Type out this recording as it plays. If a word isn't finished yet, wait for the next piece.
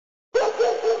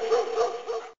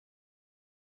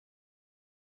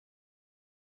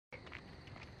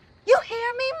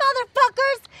me,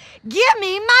 motherfuckers! Give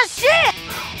me my shit!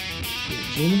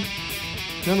 Jimmy?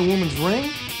 Another woman's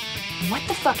ring? What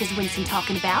the fuck is Winston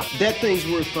talking about? That thing's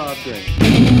worth $5 grand.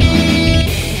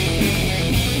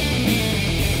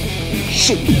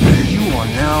 Shit, you are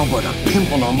now but a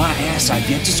pimple on my ass. I've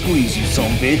yet to squeeze you,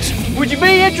 son bitch. Would you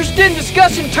be interested in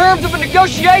discussing terms of a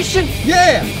negotiation?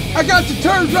 Yeah, I got the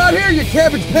terms right here, you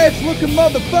Cabbage Patch looking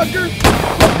motherfucker.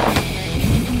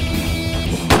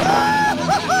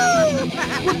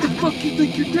 What the fuck you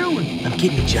think you're doing? I'm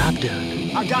getting the job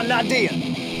done. I got an idea.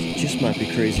 Just might be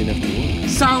crazy enough to work.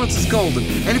 Silence is golden.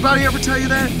 Anybody ever tell you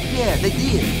that? Yeah, they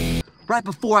did. Right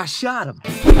before I shot him.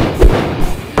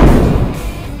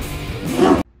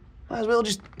 Might as well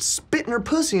just spit in her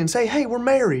pussy and say, hey, we're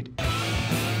married.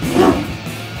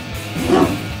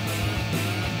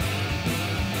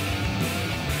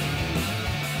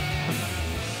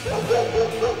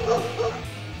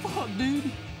 Fuck,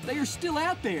 dude. They are still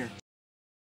out there.